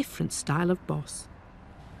very different style of boss.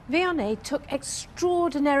 Vionnet took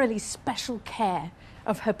extraordinarily special care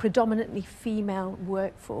of her predominantly female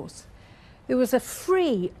workforce. There was a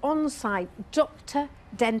free on-site doctor,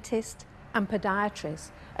 dentist and podiatrist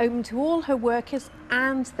open to all her workers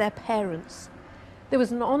and their parents. There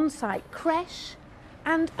was an on-site creche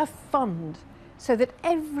and a fund so that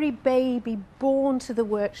every baby born to the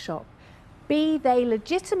workshop, be they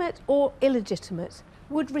legitimate or illegitimate,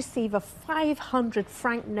 would receive a 500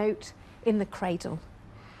 franc note in the cradle.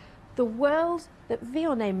 The world that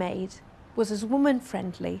Vionnet made was as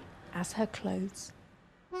woman-friendly as her clothes.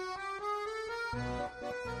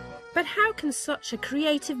 But how can such a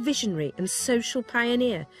creative visionary and social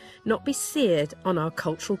pioneer not be seared on our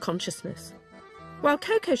cultural consciousness? While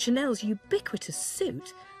Coco Chanel's ubiquitous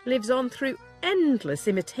suit lives on through endless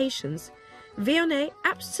imitations, Vionnet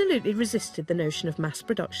absolutely resisted the notion of mass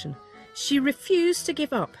production. She refused to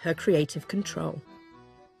give up her creative control.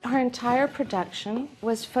 Her entire production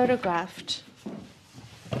was photographed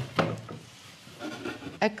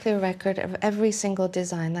A clear record of every single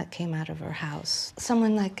design that came out of her house.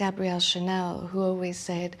 Someone like Gabrielle Chanel, who always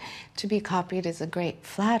said, to be copied is a great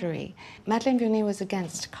flattery. Madeleine Vionnet was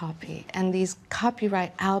against copy, and these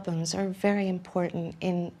copyright albums are very important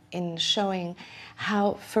in showing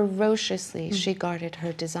how ferociously she guarded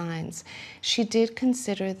her designs. She did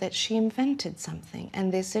consider that she invented something,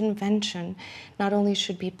 and this invention not only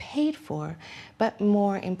should be paid for, but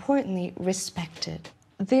more importantly, respected.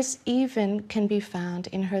 This even can be found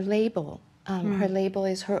in her label. Her label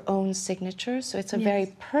is her own signature, so it's a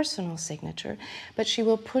very personal signature, but she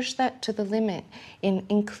will push that to the limit in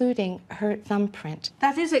including her thumbprint.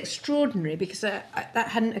 That is extraordinary, because that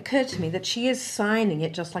hadn't occurred to me, that she is signing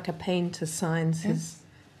it just like a painter signs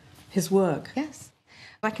his work. Yes.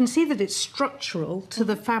 I can see that it's structural to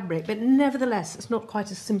the fabric, but nevertheless, it's not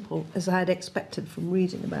quite as simple as I had expected from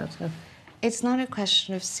reading about her. It's not a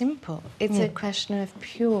question of simple, it's a question of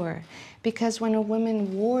pure. Because when a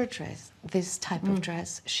woman wore this type of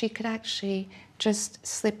dress, she could actually just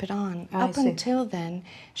slip it on. Up until then,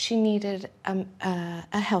 she needed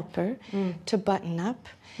a helper to button up,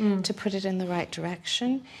 to put it in the right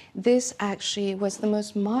direction. This actually was the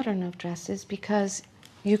most modern of dresses because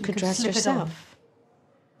you could dress yourself.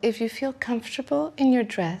 If you feel comfortable in your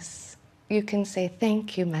dress, you can say,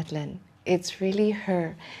 "Thank you, Madeleine. It's really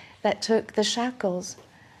her that took the shackles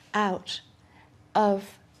out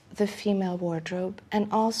of the female wardrobe and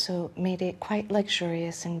also made it quite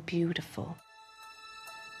luxurious and beautiful."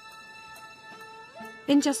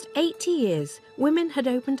 In just 80 years, women had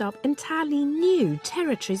opened up entirely new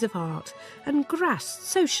territories of art and grasped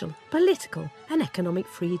social, political and economic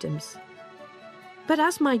freedoms. But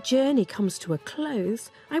as my journey comes to a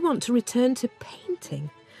close, I want to return to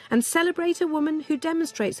painting and celebrate a woman who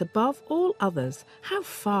demonstrates above all others how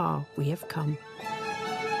far we have come.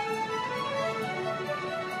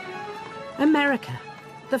 America,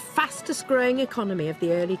 the fastest growing economy of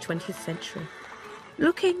the early 20th century,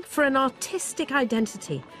 looking for an artistic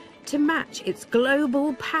identity to match its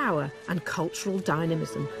global power and cultural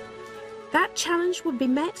dynamism. That challenge would be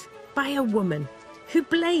met by a woman who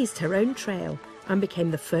blazed her own trail and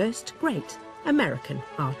became the first great American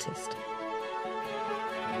artist.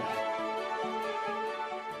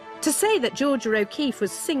 To say that Georgia O'Keeffe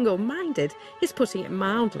was single-minded is putting it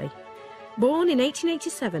mildly. Born in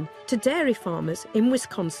 1887 to dairy farmers in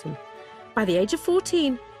Wisconsin, by the age of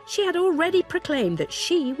 14, she had already proclaimed that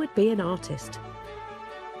she would be an artist.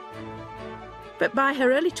 But by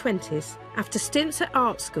her early 20s, after stints at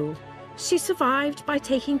art school, she survived by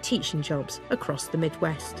taking teaching jobs across the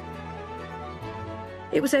Midwest.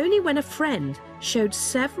 It was only when a friend showed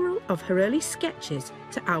several of her early sketches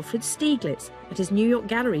to Alfred Stieglitz at his New York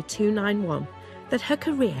Gallery 291 that her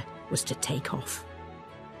career was to take off.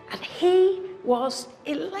 And he was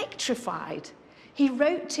electrified. He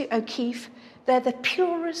wrote to O'Keeffe, "They're the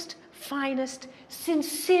purest, finest,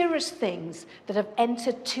 sincerest things that have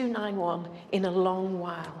entered 291 in a long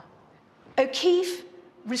while." O'Keeffe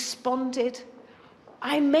responded,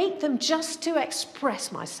 "I make them just to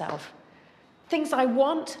express myself. Things I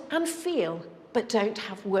want and feel, but don't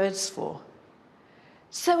have words for."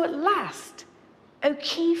 So at last,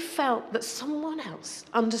 O'Keeffe felt that someone else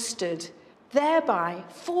understood, thereby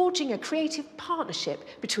forging a creative partnership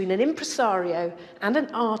between an impresario and an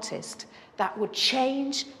artist that would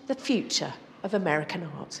change the future of American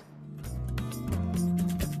art.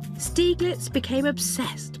 Stieglitz became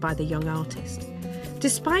obsessed by the young artist.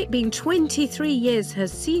 Despite being 23 years her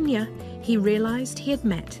senior, he realised he had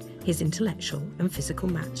met his intellectual and physical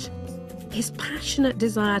match. His passionate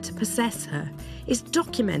desire to possess her is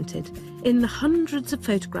documented in the hundreds of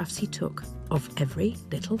photographs he took of every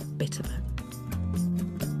little bit of her.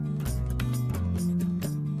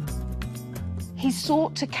 He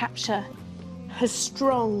sought to capture her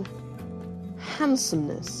strong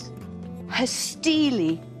handsomeness, her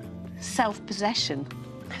steely self-possession,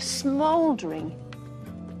 her smouldering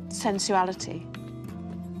sensuality,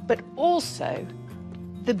 but also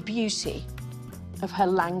the beauty of her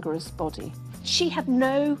languorous body. She had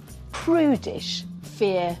no prudish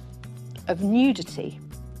fear of nudity,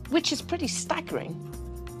 which is pretty staggering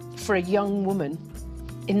for a young woman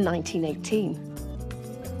in 1918.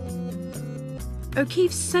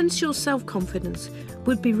 O'Keeffe's sensual self-confidence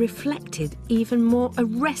would be reflected even more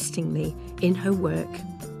arrestingly in her work,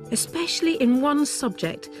 especially in one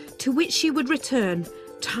subject to which she would return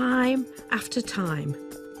time after time,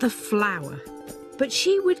 the flower. But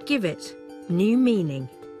she would give it new meaning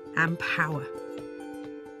and power.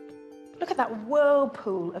 Look at that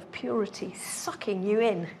whirlpool of purity sucking you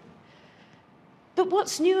in. But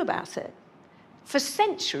what's new about it? For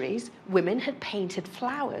centuries, women had painted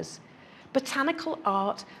flowers. Botanical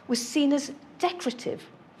art was seen as decorative,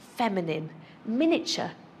 feminine,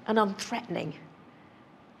 miniature, and unthreatening.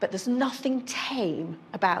 But there's nothing tame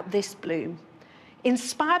about this bloom.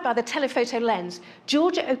 Inspired by the telephoto lens,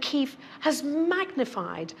 Georgia O'Keeffe has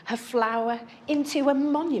magnified her flower into a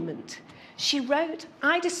monument. She wrote,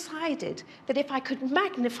 "I decided that if I could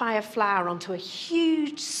magnify a flower onto a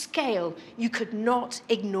huge scale, you could not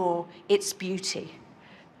ignore its beauty."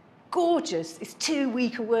 Gorgeous is too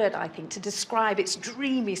weak a word, I think, to describe its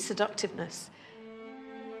dreamy seductiveness.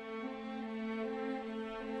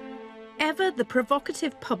 Ever the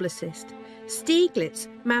provocative publicist, Stieglitz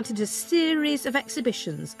mounted a series of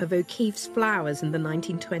exhibitions of O'Keeffe's flowers in the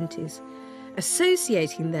 1920s,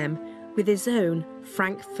 associating them with his own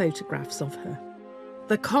frank photographs of her.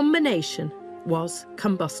 The combination was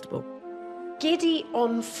combustible. Giddy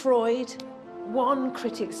on Freud, one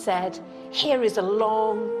critic said, "Here is a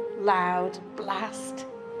long, loud blast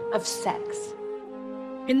of sex."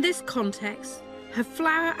 In this context, her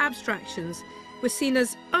flower abstractions were seen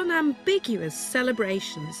as unambiguous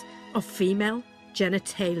celebrations of female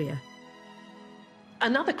genitalia.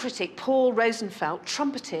 Another critic, Paul Rosenfeld,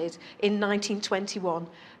 trumpeted in 1921,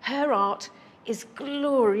 "Her art is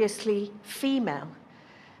gloriously female.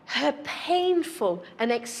 Her painful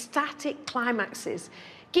and ecstatic climaxes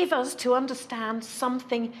give us to understand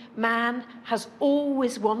something man has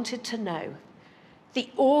always wanted to know. The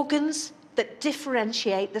organs that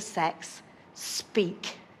differentiate the sex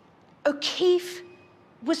speak." O'Keeffe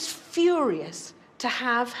was furious to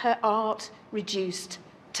have her art reduced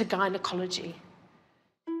to gynecology.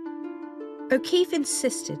 O'Keeffe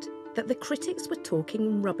insisted that the critics were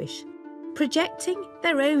talking rubbish, projecting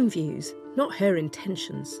their own views, not her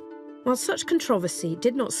intentions. While such controversy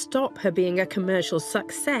did not stop her being a commercial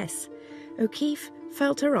success, O'Keeffe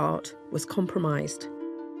felt her art was compromised.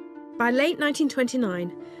 By late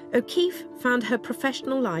 1929, O'Keeffe found her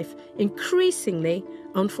professional life increasingly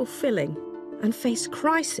unfulfilling and faced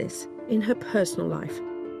crisis in her personal life.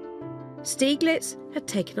 Stieglitz had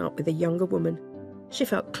taken up with a younger woman. She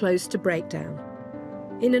felt close to breakdown.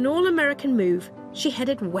 In an all-American move, she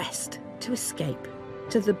headed west to escape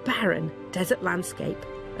to the barren desert landscape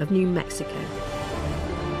of New Mexico.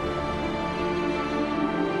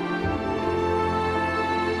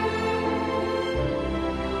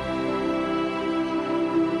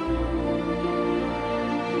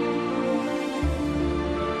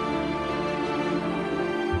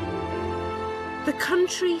 The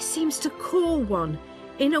country seems to call one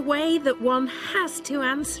in a way that one has to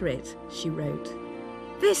answer it, she wrote.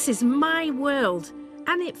 This is my world,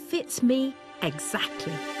 and it fits me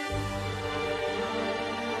exactly.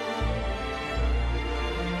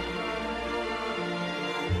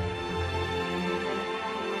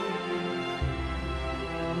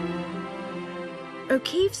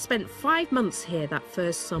 O'Keeffe spent 5 months here that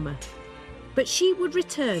first summer, but she would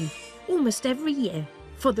return almost every year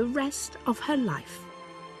for the rest of her life.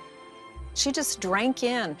 She just drank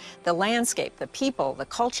in the landscape, the people, the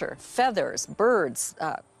culture, feathers, birds,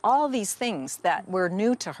 all these things that were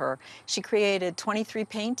new to her. She created 23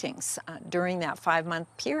 paintings during that 5-month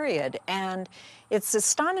period, and it's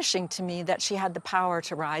astonishing to me that she had the power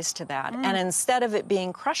to rise to that. And instead of it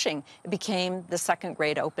being crushing, it became the second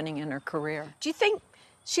great opening in her career. Do you think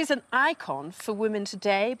she's an icon for women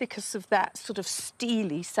today because of that sort of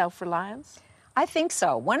steely self-reliance? I think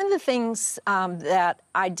so. One of the things that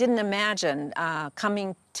I didn't imagine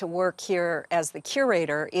coming to work here as the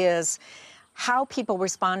curator is how people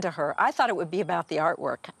respond to her. I thought it would be about the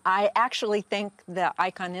artwork. I actually think the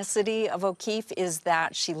iconicity of O'Keeffe is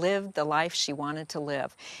that she lived the life she wanted to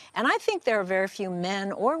live. And I think there are very few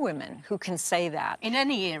men or women who can say that. In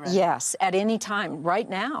any era? Yes, at any time. Right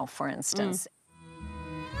now, for instance.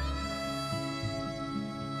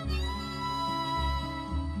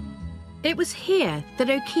 It was here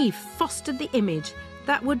that O'Keeffe fostered the image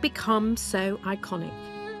that would become so iconic.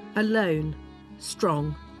 Alone,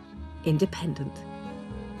 strong, independent.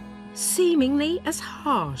 Seemingly as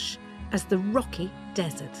harsh as the rocky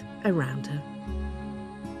desert around her.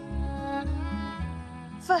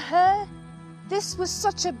 For her, this was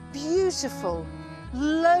such a beautiful,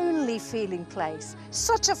 lonely feeling place,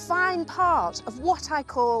 such a fine part of what I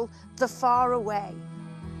call the far away.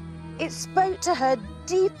 It spoke to her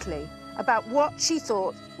deeply about what she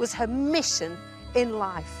thought was her mission in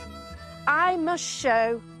life. I must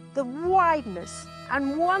show the wideness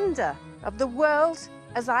and wonder of the world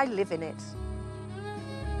as I live in it.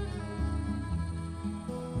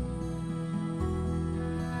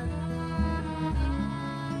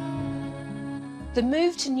 The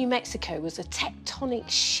move to New Mexico was a tectonic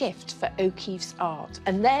shift for O'Keeffe's art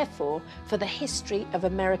and therefore for the history of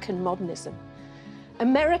American modernism.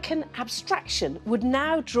 American abstraction would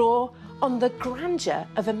now draw on the grandeur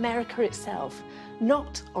of America itself,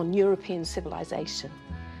 not on European civilization.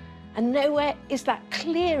 And nowhere is that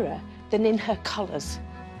clearer than in her colours.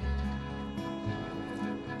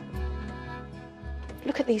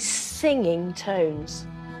 Look at these singing tones.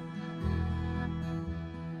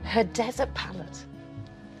 Her desert palette.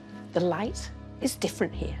 The light is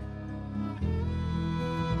different here.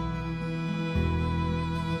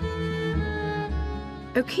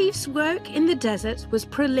 O'Keeffe's work in the desert was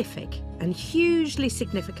prolific and hugely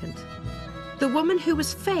significant. The woman who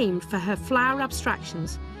was famed for her flower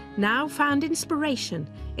abstractions now found inspiration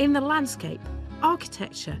in the landscape,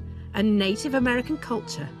 architecture, and Native American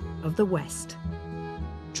culture of the West.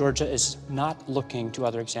 Georgia is not looking to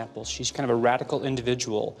other examples. She's kind of a radical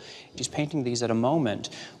individual. She's painting these at a moment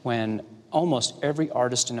when almost every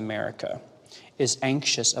artist in America is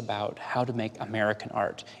anxious about how to make American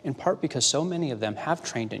art, in part because so many of them have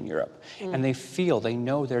trained in Europe, and they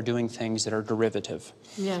know they're doing things that are derivative.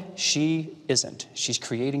 Yeah. She isn't. She's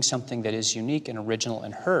creating something that is unique and original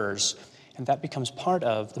and hers, and that becomes part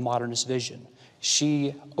of the modernist vision.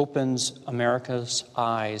 She opens America's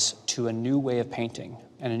eyes to a new way of painting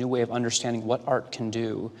and a new way of understanding what art can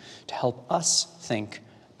do to help us think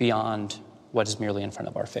beyond what is merely in front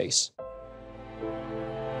of our face.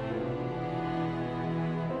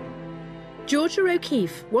 Georgia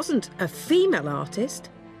O'Keeffe wasn't a female artist,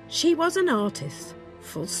 she was an artist,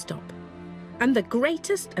 full stop, and the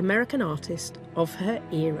greatest American artist of her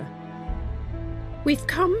era. We've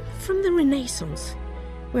come from the Renaissance,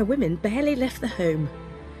 where women barely left the home,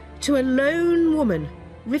 to a lone woman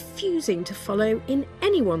refusing to follow in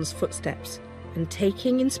anyone's footsteps and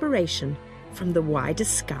taking inspiration from the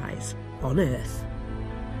widest skies on Earth.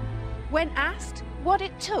 When asked what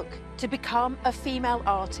it took to become a female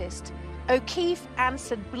artist, O'Keeffe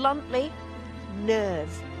answered bluntly,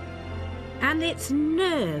 nerve. And it's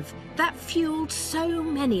nerve that fueled so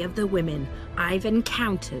many of the women I've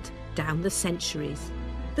encountered down the centuries.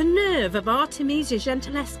 The nerve of Artemisia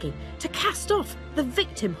Gentileschi to cast off the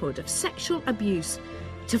victimhood of sexual abuse,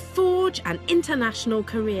 to forge an international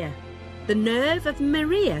career. The nerve of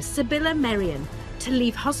Maria Sibylla Merian to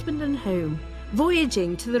leave husband and home,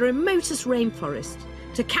 voyaging to the remotest rainforest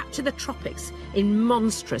to capture the tropics in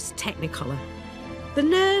monstrous technicolor. The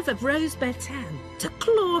nerve of Rose Bertin to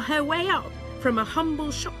claw her way up from a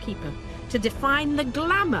humble shopkeeper to define the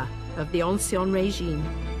glamour of the Ancien regime.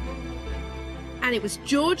 And it was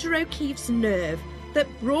Georgia O'Keeffe's nerve that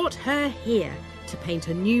brought her here to paint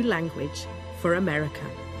a new language for America.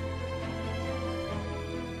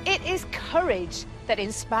 It is courage that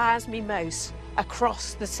inspires me most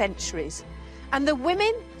across the centuries. And the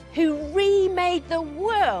women who remade the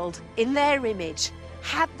world in their image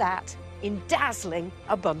had that in dazzling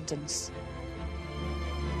abundance.